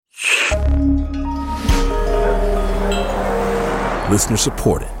Listener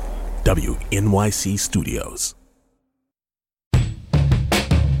supported. WNYC Studios.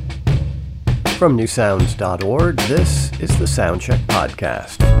 From newsounds.org, this is the Soundcheck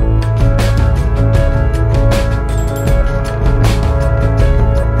Podcast.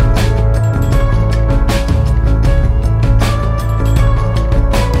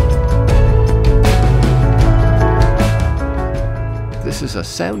 This is a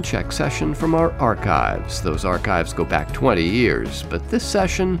soundcheck session from our archives. Those archives go back 20 years, but this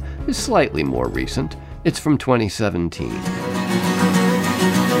session is slightly more recent. It's from 2017.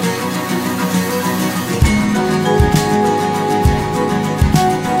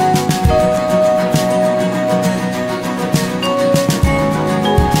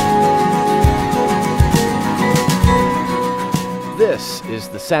 This is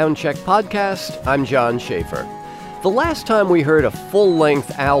the Soundcheck Podcast. I'm John Schaefer. The last time we heard a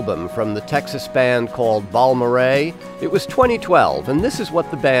full-length album from the Texas band called Balmorhea, it was 2012, and this is what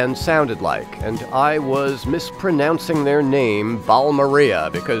the band sounded like. And I was mispronouncing their name,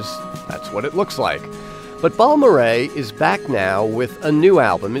 Balmorhea, because that's what it looks like. But Balmorhea is back now with a new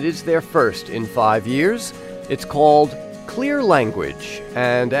album. It is their first in 5 years. It's called Clear Language,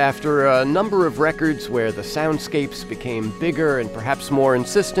 and after a number of records where the soundscapes became bigger and perhaps more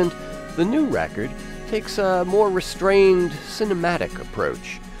insistent, the new record takes a more restrained, cinematic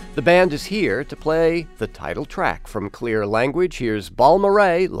approach. The band is here to play the title track from Clear Language. Here's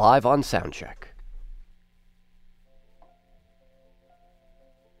Balmorhea live on Soundcheck.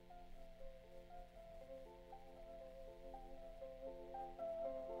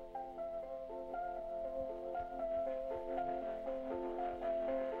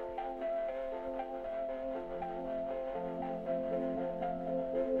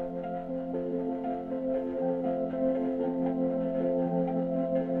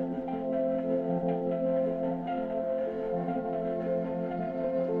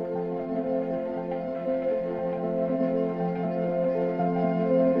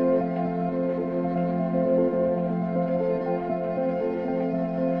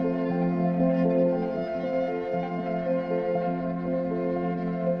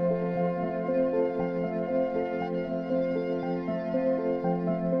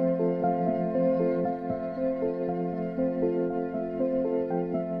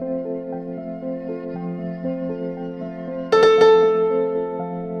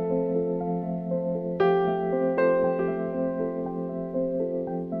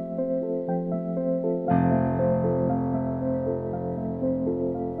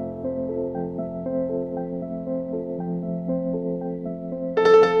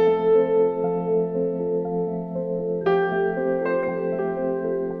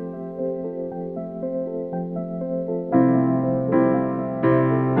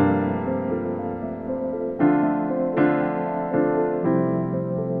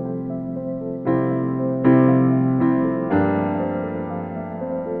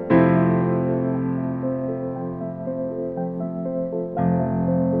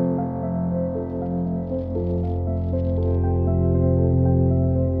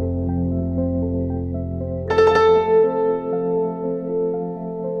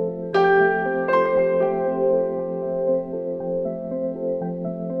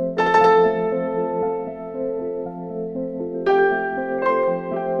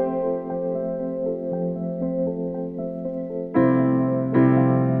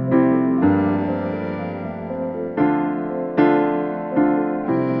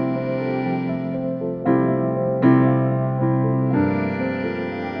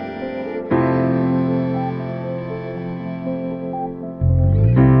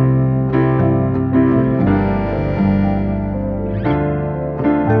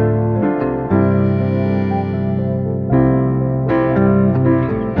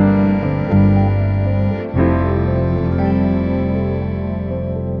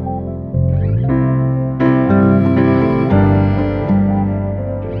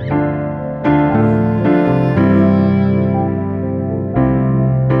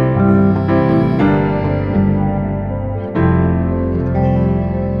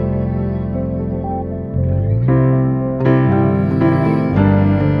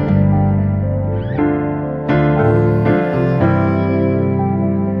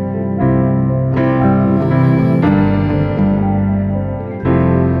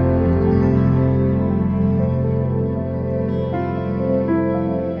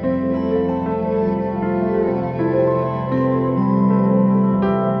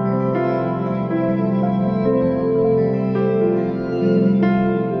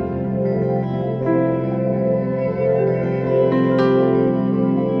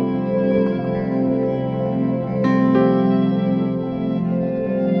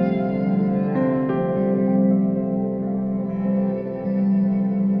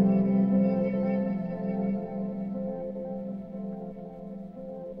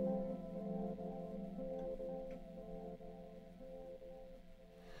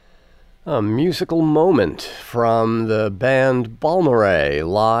 A musical moment from the band Balmorhea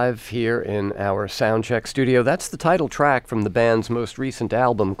live here in our Soundcheck studio. That's the title track from the band's most recent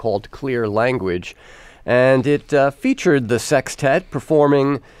album called Clear Language. And it featured the sextet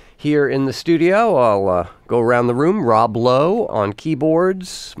performing here in the studio. I'll go around the room. Rob Lowe on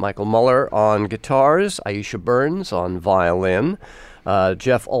keyboards, Michael Muller on guitars, Aisha Burns on violin,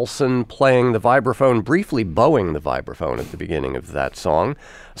 Jeff Olson playing the vibraphone, briefly bowing the vibraphone at the beginning of that song,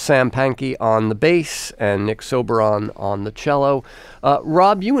 Sam Pankey on the bass, and Nick Soberon on the cello.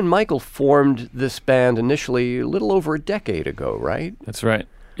 Rob, you and Michael formed this band initially a little over a decade ago, right? That's right.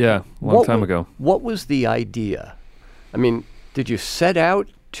 Yeah, a long time ago. What was the idea? I mean, did you set out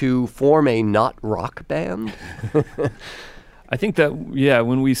to form a not rock band? I think that,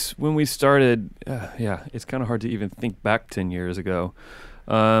 when we started, it's kind of hard to even think back 10 years ago.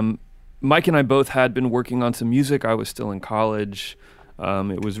 Mike and I both had been working on some music. I was still in college.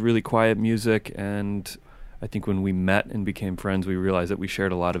 It was really quiet music, and I think when we met and became friends, we realized that we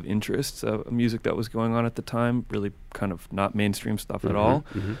shared a lot of interests of music that was going on at the time, really kind of not mainstream stuff at all.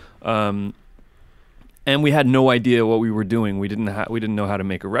 Mm-hmm. And we had no idea what we were doing. We didn't know how to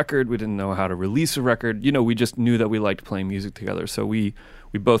make a record. We didn't know how to release a record. You know, we just knew that we liked playing music together. So we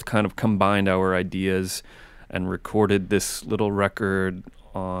both kind of combined our ideas and recorded this little record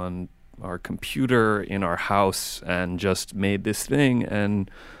on our computer in our house and just made this thing. And,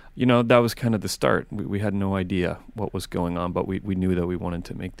 you know, that was kind of the start. We had no idea what was going on, but we knew that we wanted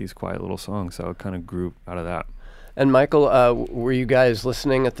to make these quiet little songs. So it kind of grew out of that. And Michael, were you guys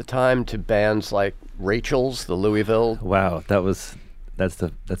listening at the time to bands like Rachel's, the Louisville? Wow, that's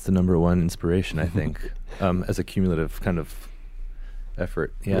the number one inspiration, I think, as a cumulative kind of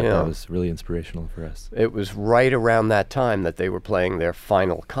effort. Yeah, that was really inspirational for us. It was right around that time that they were playing their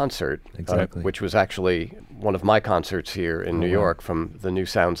final concert, exactly, which was actually one of my concerts here in New York from the New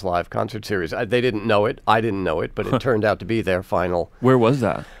Sounds Live concert series. They didn't know it. I didn't know it, but it turned out to be their final. Where was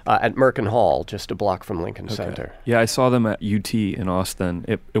that? At Merkin Hall, just a block from Lincoln Center. Yeah, I saw them at UT in Austin.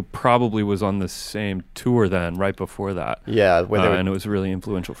 It probably was on the same tour then, right before that. Yeah. And it was really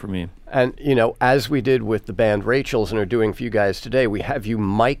influential for me. And, you know, as we did with the band Rachel's and are doing for you guys today, we have you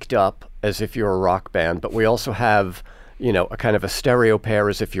mic'd up as if you're a rock band, but we also have, you know, a kind of a stereo pair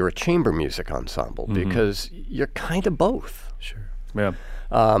as if you're a chamber music ensemble, because you're kind of both. Sure. Yeah.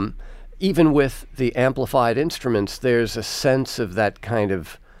 Even with the amplified instruments, there's a sense of that kind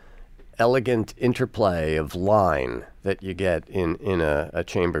of elegant interplay of line that you get in a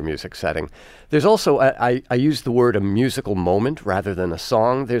chamber music setting. There's also, I use the word a musical moment rather than a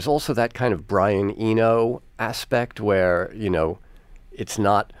song. There's also that kind of Brian Eno aspect where, you know, it's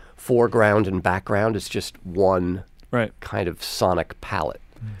not foreground and background, it's just one kind of sonic palette.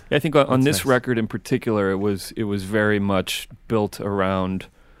 Yeah, I think on this record in particular, it was very much built around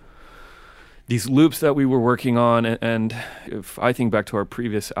these loops that we were working on, and if I think back to our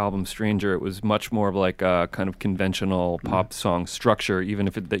previous album, Stranger, it was much more of like a kind of conventional pop song structure, even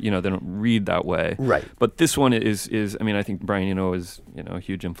if they don't read that way. Right. But this one is I mean, I think Brian Eno is, a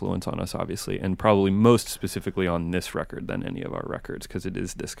huge influence on us, obviously, and probably most specifically on this record than any of our records, because it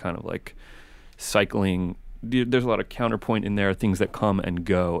is this kind of like cycling. There's a lot of counterpoint in there, things that come and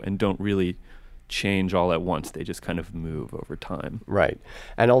go and don't really change all at once. They just kind of move over time. Right.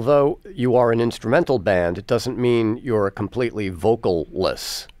 And although you are an instrumental band, it doesn't mean you're a completely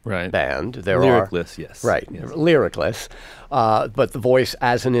vocalless band. Lyricless, yes. Right. Yes. Lyricless. But the voice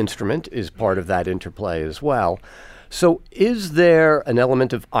as an instrument is part of that interplay as well. So is there an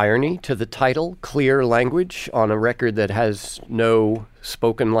element of irony to the title, Clear Language, on a record that has no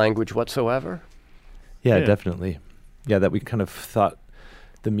spoken language whatsoever? Yeah, definitely. Yeah, that we kind of thought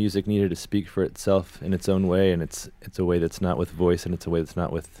the music needed to speak for itself in its own way, and it's a way that's not with voice, and it's a way that's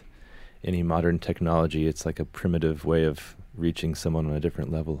not with any modern technology. It's like a primitive way of reaching someone on a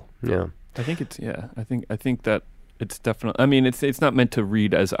different level. Yeah. I think I think that it's definitely, I mean, it's not meant to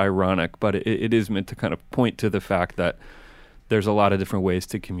read as ironic, but it is meant to kind of point to the fact that there's a lot of different ways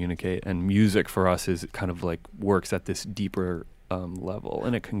to communicate, and music for us is kind of like works at this deeper level,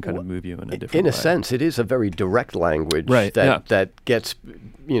 and it can kind of move you in a different way. In a sense, it is a very direct language that gets,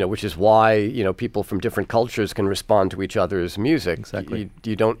 which is why, people from different cultures can respond to each other's music. Exactly.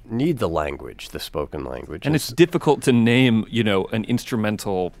 You don't need the language, the spoken language. And it's difficult to name, an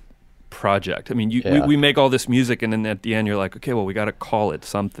instrumental project. I mean, we make all this music, and then at the end you're like, okay, well, we got to call it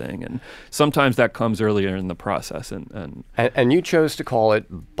something, and sometimes that comes earlier in the process. And you chose to call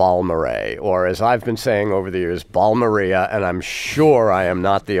it Balmorhea, or as I've been saying over the years, Balmorhea, and I'm sure I am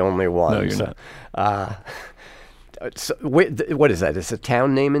not the only one. No, you're not. So what is that? Is it a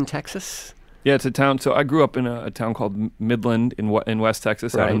town name in Texas? Yeah, it's a town. So I grew up in a town called Midland in West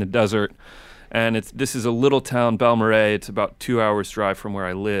Texas, out in the desert. And this is a little town, Balmorhea. It's about 2 hours drive from where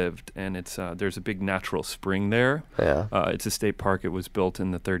I lived, and there's a big natural spring there. Yeah. It's a state park. It was built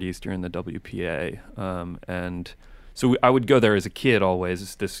in the 30s during the WPA, and so I would go there as a kid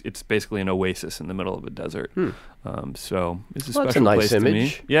always. It's basically an oasis in the middle of a desert. So it's a special nice place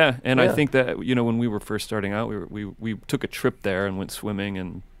image. to me. Yeah, and I think that when we were first starting out, we took a trip there and went swimming,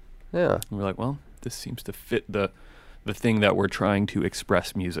 and we were like, well, this seems to fit the thing that we're trying to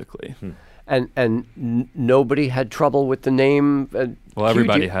express musically. And nobody had trouble with the name. Well,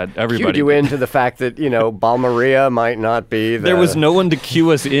 everybody cued you into the fact that Balmorhea might not be. There was no one to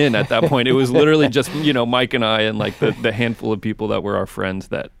cue us in at that point. It was literally just Mike and I and like the handful of people that were our friends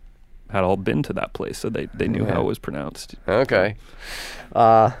that had all been to that place, so they knew how it was pronounced. Okay,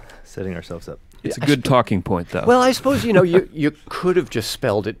 setting ourselves up. It's a good talking point, though. Well, I suppose you could have just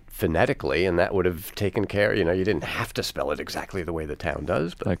spelled it phonetically, and that would have taken care. You didn't have to spell it exactly the way the town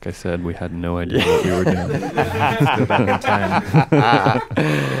does. But like I said, we had no idea what we were doing. Let's go back in time.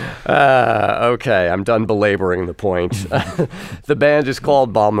 Okay, I'm done belaboring the point. The band is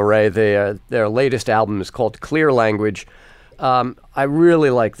called Balmorhea. Their latest album is called Clear Language. I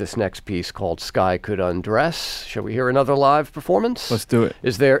really like this next piece called Sky Could Undress. Shall we hear another live performance? Let's do it.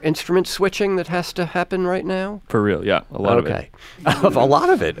 Is there instrument switching that has to happen right now? For real, yeah. A lot of it. A lot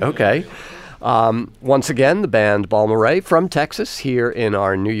of it, okay. Once again, the band Balmorhea from Texas here in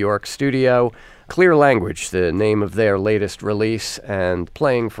our New York studio. Clear Language, the name of their latest release, and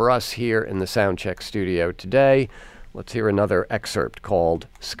playing for us here in the Soundcheck studio today. Let's hear another excerpt called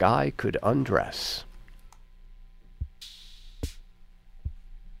Sky Could Undress.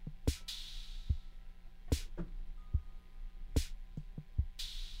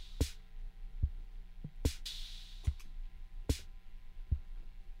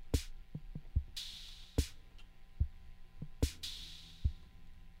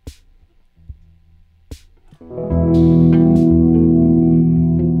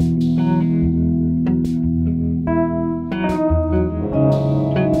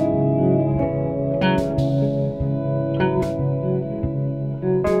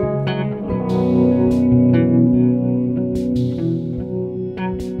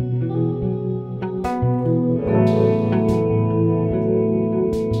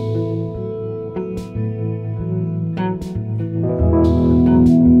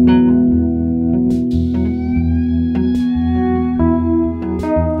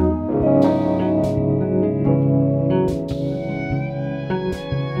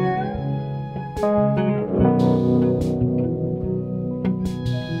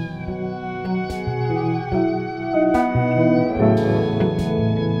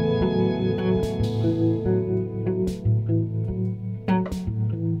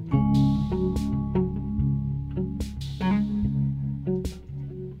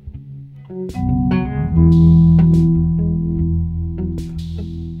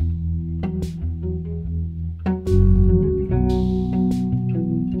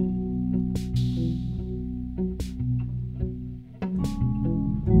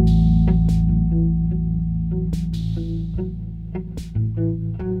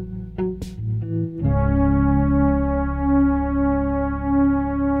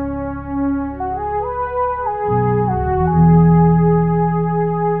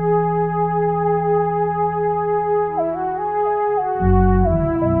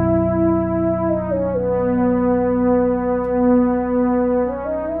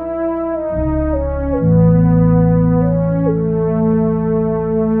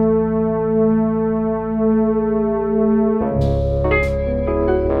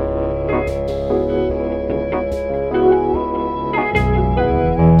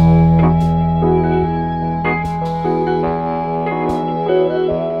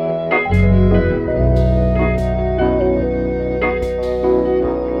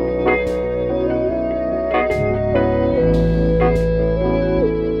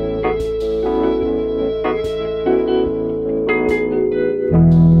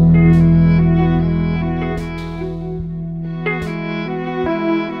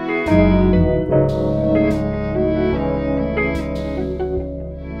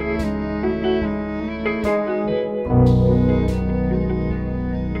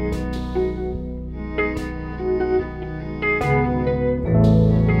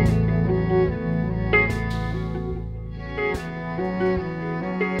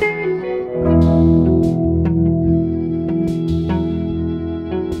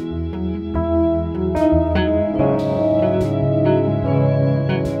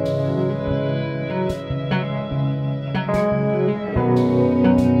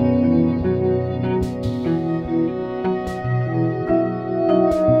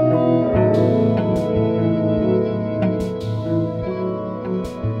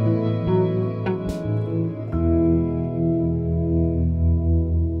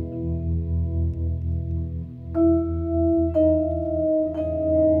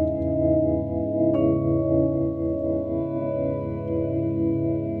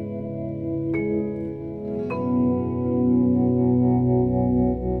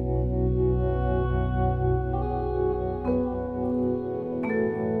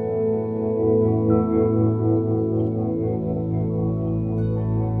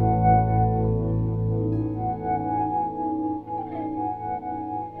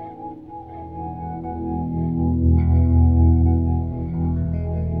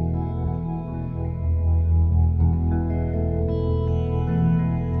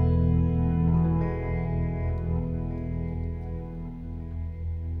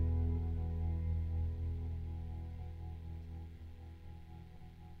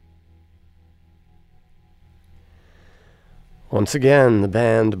 Once again, the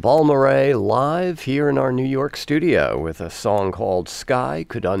band Balmorhea live here in our New York studio with a song called Sky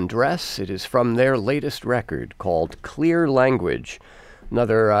Could Undress. It is from their latest record called Clear Language.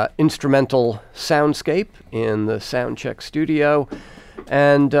 Another instrumental soundscape in the Soundcheck studio.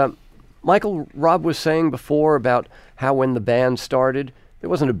 And Michael, Rob was saying before about how when the band started, there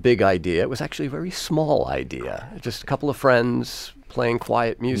wasn't a big idea. It was actually a very small idea. Just a couple of friends playing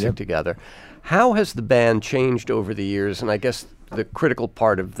quiet music together. How has the band changed over the years? And I guess the critical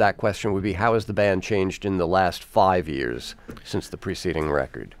part of that question would be, how has the band changed in the last 5 years since the preceding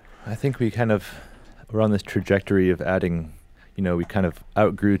record? I think we're on this trajectory of adding, we kind of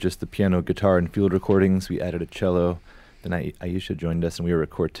outgrew just the piano, guitar, and field recordings. We added a cello. Then Aisha joined us, and we were a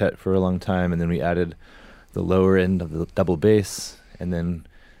quartet for a long time. And then we added the lower end of the double bass. And then,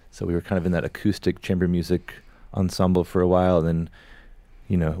 so we were kind of in that acoustic chamber music ensemble for a while. And then,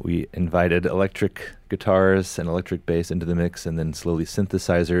 we invited electric guitars and electric bass into the mix, and then slowly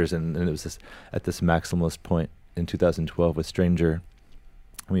synthesizers, and it was at this maximalist point in 2012 with Stranger.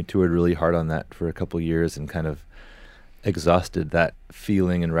 We toured really hard on that for a couple of years and kind of exhausted that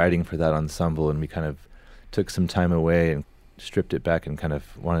feeling and writing for that ensemble, and we kind of took some time away and stripped it back and kind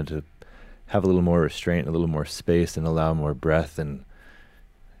of wanted to have a little more restraint, a little more space, and allow more breath, and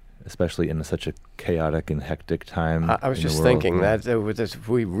especially in such a chaotic and hectic time. I was just thinking that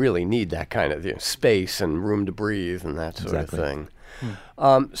we really need that kind of space and room to breathe and that sort of thing.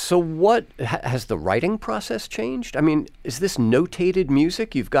 So what has the writing process changed? I mean, is this notated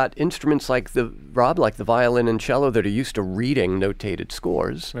music? You've got instruments like the violin and cello that are used to reading notated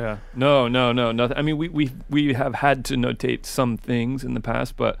scores. Yeah. No, nothing. I mean, we have had to notate some things in the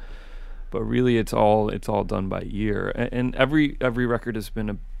past, but really it's all done by ear. And every record has been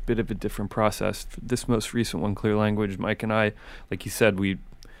a bit of a different process. This most recent one, Clear Language, Mike and I, like you said, we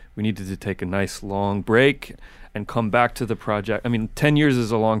needed to take a nice long break and come back to the project. I mean, 10 years is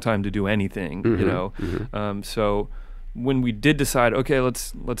a long time to do anything, so when we did decide, okay,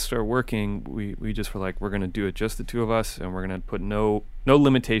 let's start working, we just were like, we're going to do it just the two of us, and we're going to put no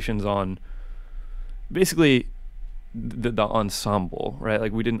limitations on basically the ensemble, right?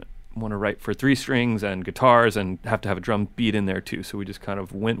 Like, we didn't want to write for 3 strings and guitars and have to have a drum beat in there too, so we just kind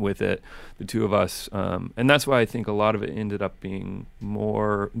of went with it, the two of us, and that's why I think a lot of it ended up being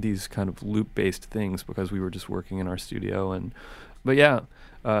more these kind of loop-based things, because we were just working in our studio. We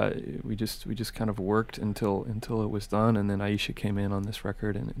just kind of worked until it was done, and then Aisha came in on this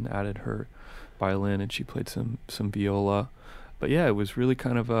record and added her violin, and she played some viola. But yeah, it was really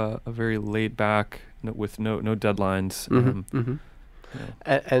kind of a very laid back, with no deadlines.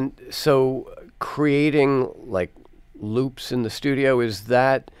 Yeah. And so creating like loops in the studio, is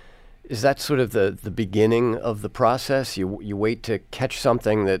that sort of the beginning of the process? You wait to catch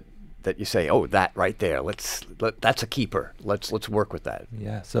something that you say, oh, that right there, that's a keeper. Let's work with that.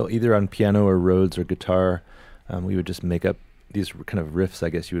 Yeah. So either on piano or Rhodes or guitar, we would just make up these kind of riffs, I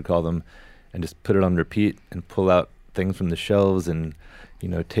guess you would call them, and just put it on repeat and pull out things from the shelves and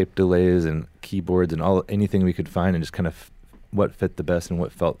tape delays and keyboards and anything we could find, and just kind of what fit the best and what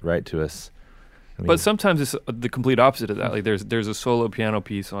felt right to us. I mean, but sometimes it's the complete opposite of that. Like there's a solo piano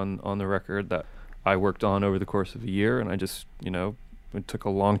piece on the record that I worked on over the course of a year, and I just it took a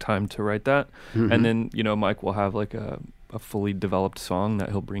long time to write that. And then Mike will have like a fully developed song that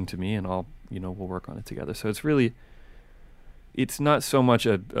he'll bring to me, and I'll we'll work on it together. So it's not so much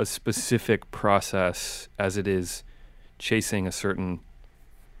a specific process as it is chasing a certain,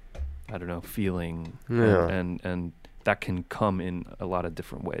 I don't know, feeling, and that can come in a lot of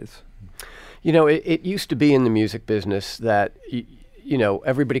different ways. It used to be in the music business that,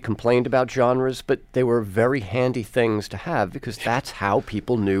 everybody complained about genres, but they were very handy things to have because that's how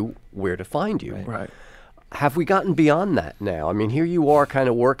people knew where to find you. Right. Have we gotten beyond that now? I mean, here you are kind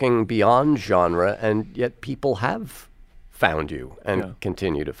of working beyond genre, and yet people have found you and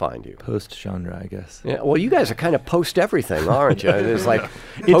continue to find you. Post-genre, I guess. Yeah. Well, you guys are kind of post-everything, aren't you? It's like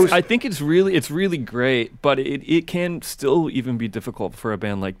I think it's really great, but it can still even be difficult for a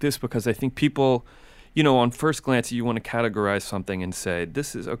band like this, because I think people, on first glance, you want to categorize something and say,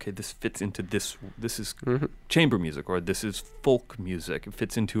 this fits into this is chamber music, or this is folk music. It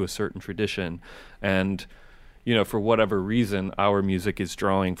fits into a certain tradition, and for whatever reason, our music is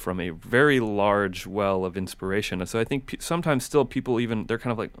drawing from a very large well of inspiration. And so I think sometimes still people they're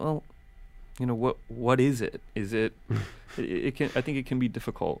kind of like, oh, what is it? Is it? I think it can be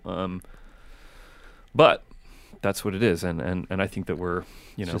difficult. But that's what it is, and I think that we're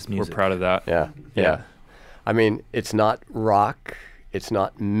proud of that. Yeah. I mean, it's not rock. It's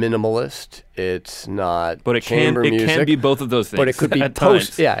not minimalist. It's not chamber music. It can be both of those things. But it could be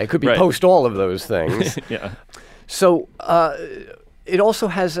post. Yeah, it could be post all of those things. Yeah. So it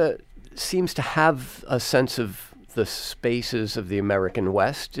also seems to have a sense of the spaces of the American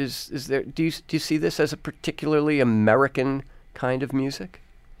West. Is there? Do you see this as a particularly American kind of music?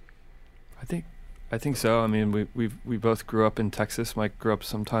 I think so. I mean, we both grew up in Texas. Mike grew up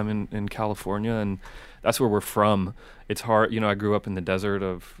sometime in California, and that's where we're from. It's hard, I grew up in the desert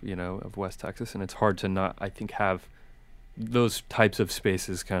of West Texas, and it's hard to not, I think, have those types of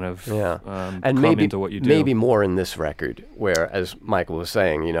spaces kind of and come maybe, into what you do. Maybe more in this record, where, as Michael was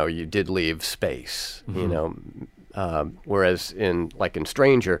saying, you did leave space, whereas in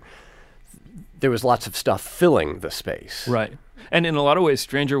Stranger, there was lots of stuff filling the space. Right. And in a lot of ways,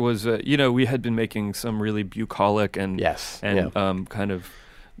 Stranger was, we had been making some really bucolic and kind of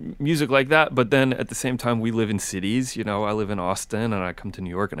music like that. But then at the same time, we live in cities. I live in Austin, and I come to New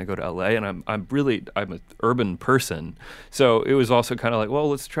York, and I go to LA, and I'm an urban person. So it was also kind of like, well,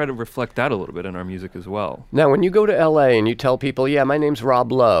 let's try to reflect that a little bit in our music as well. Now, when you go to LA and you tell people, yeah, my name's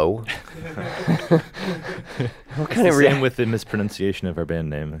Rob Lowe. What kind of same with the mispronunciation of our band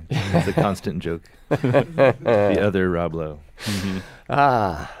name? It's a constant joke. The other Rob Lowe. Mm-hmm.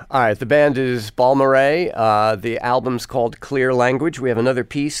 All right. The band is Balmorhea. The album's called Clear Language. We have another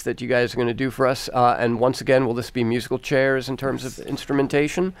piece that you guys are going to do for us. And once again, will this be musical chairs in terms of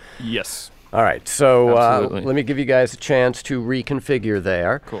instrumentation? Yes. All right. So let me give you guys a chance to reconfigure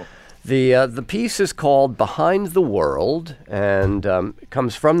there. Cool. The piece is called Behind the World, and it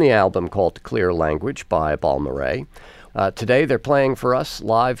comes from the album called Clear Language by Balmorhea. Today they're playing for us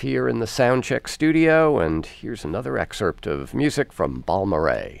live here in the Soundcheck studio, and here's another excerpt of music from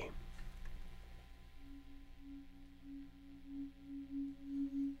Balmorhea.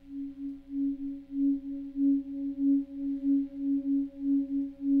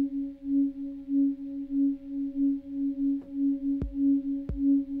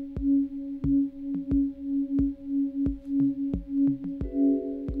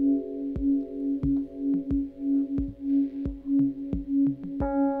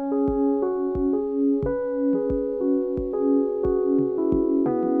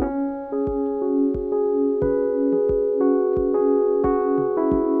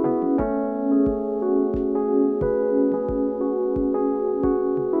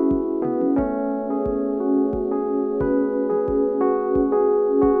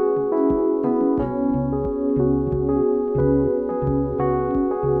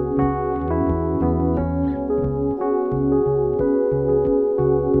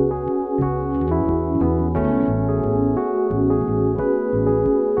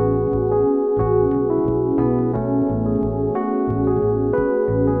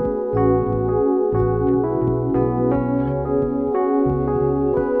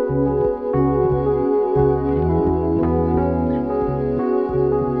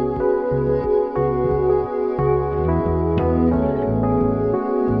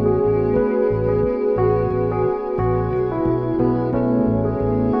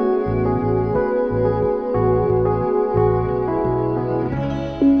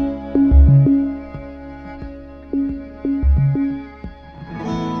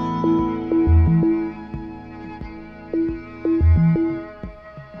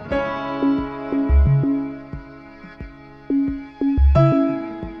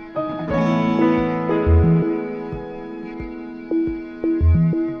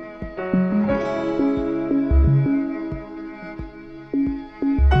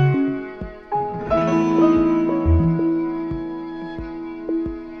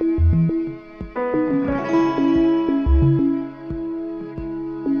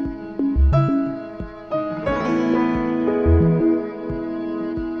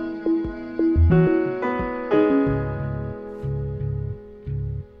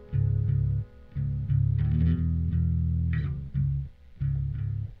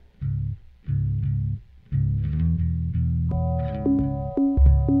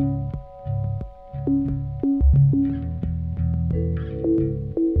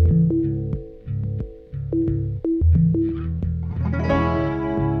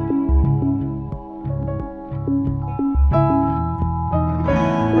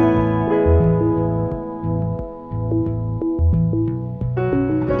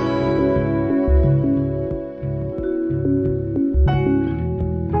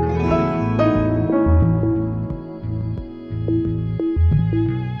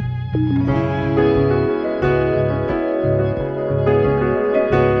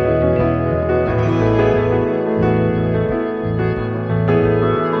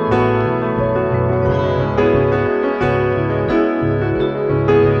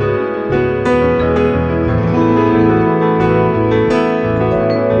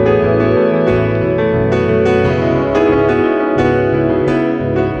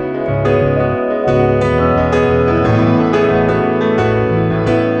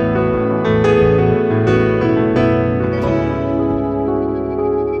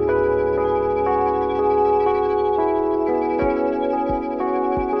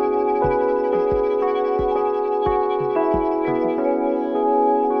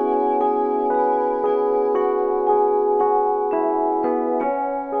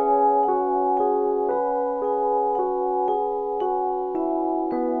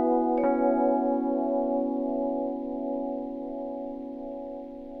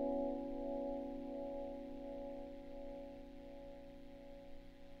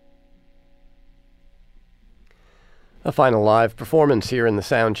 A final live performance here in the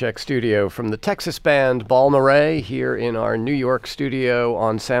Soundcheck studio from the Texas band Balmorhea here in our New York studio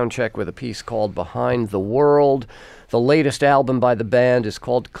on Soundcheck with a piece called Behind the World. The latest album by the band is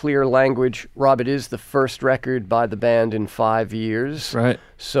called Clear Language. Rob, it is the first record by the band in 5 years. Right.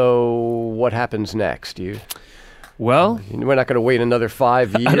 So what happens next? Well, we're not going to wait another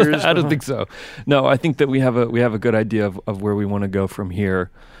 5 years. I don't think so. No, I think that we have a good idea of where we want to go from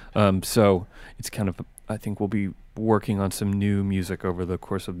here. So it's kind of, I think we'll be working on some new music over the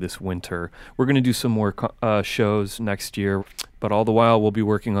course of this winter. We're going to do some more shows next year, but all the while we'll be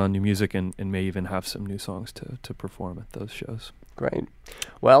working on new music and may even have some new songs to perform at those shows. Great.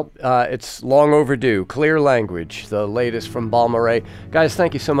 Well, it's long overdue. Clear Language, the latest from Balmorhea. Guys,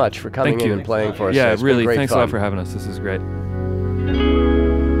 thank you so much for coming in and playing for us. Yeah, it's really. Been great Thanks fun. a lot for having us. This is great.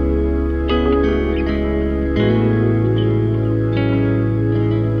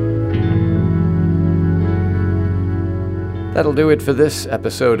 That'll do it for this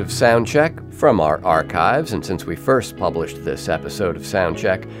episode of Soundcheck from our archives, and since we first published this episode of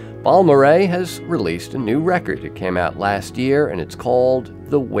Soundcheck, Balmorhea has released a new record. It came out last year, and it's called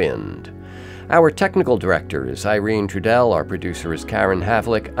The Wind. Our technical director is Irene Trudell. Our producer is Karen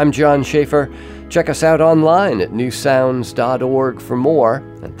Havlick. I'm John Schaefer. Check us out online at newsounds.org for more,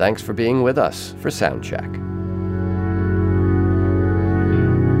 and thanks for being with us for Soundcheck.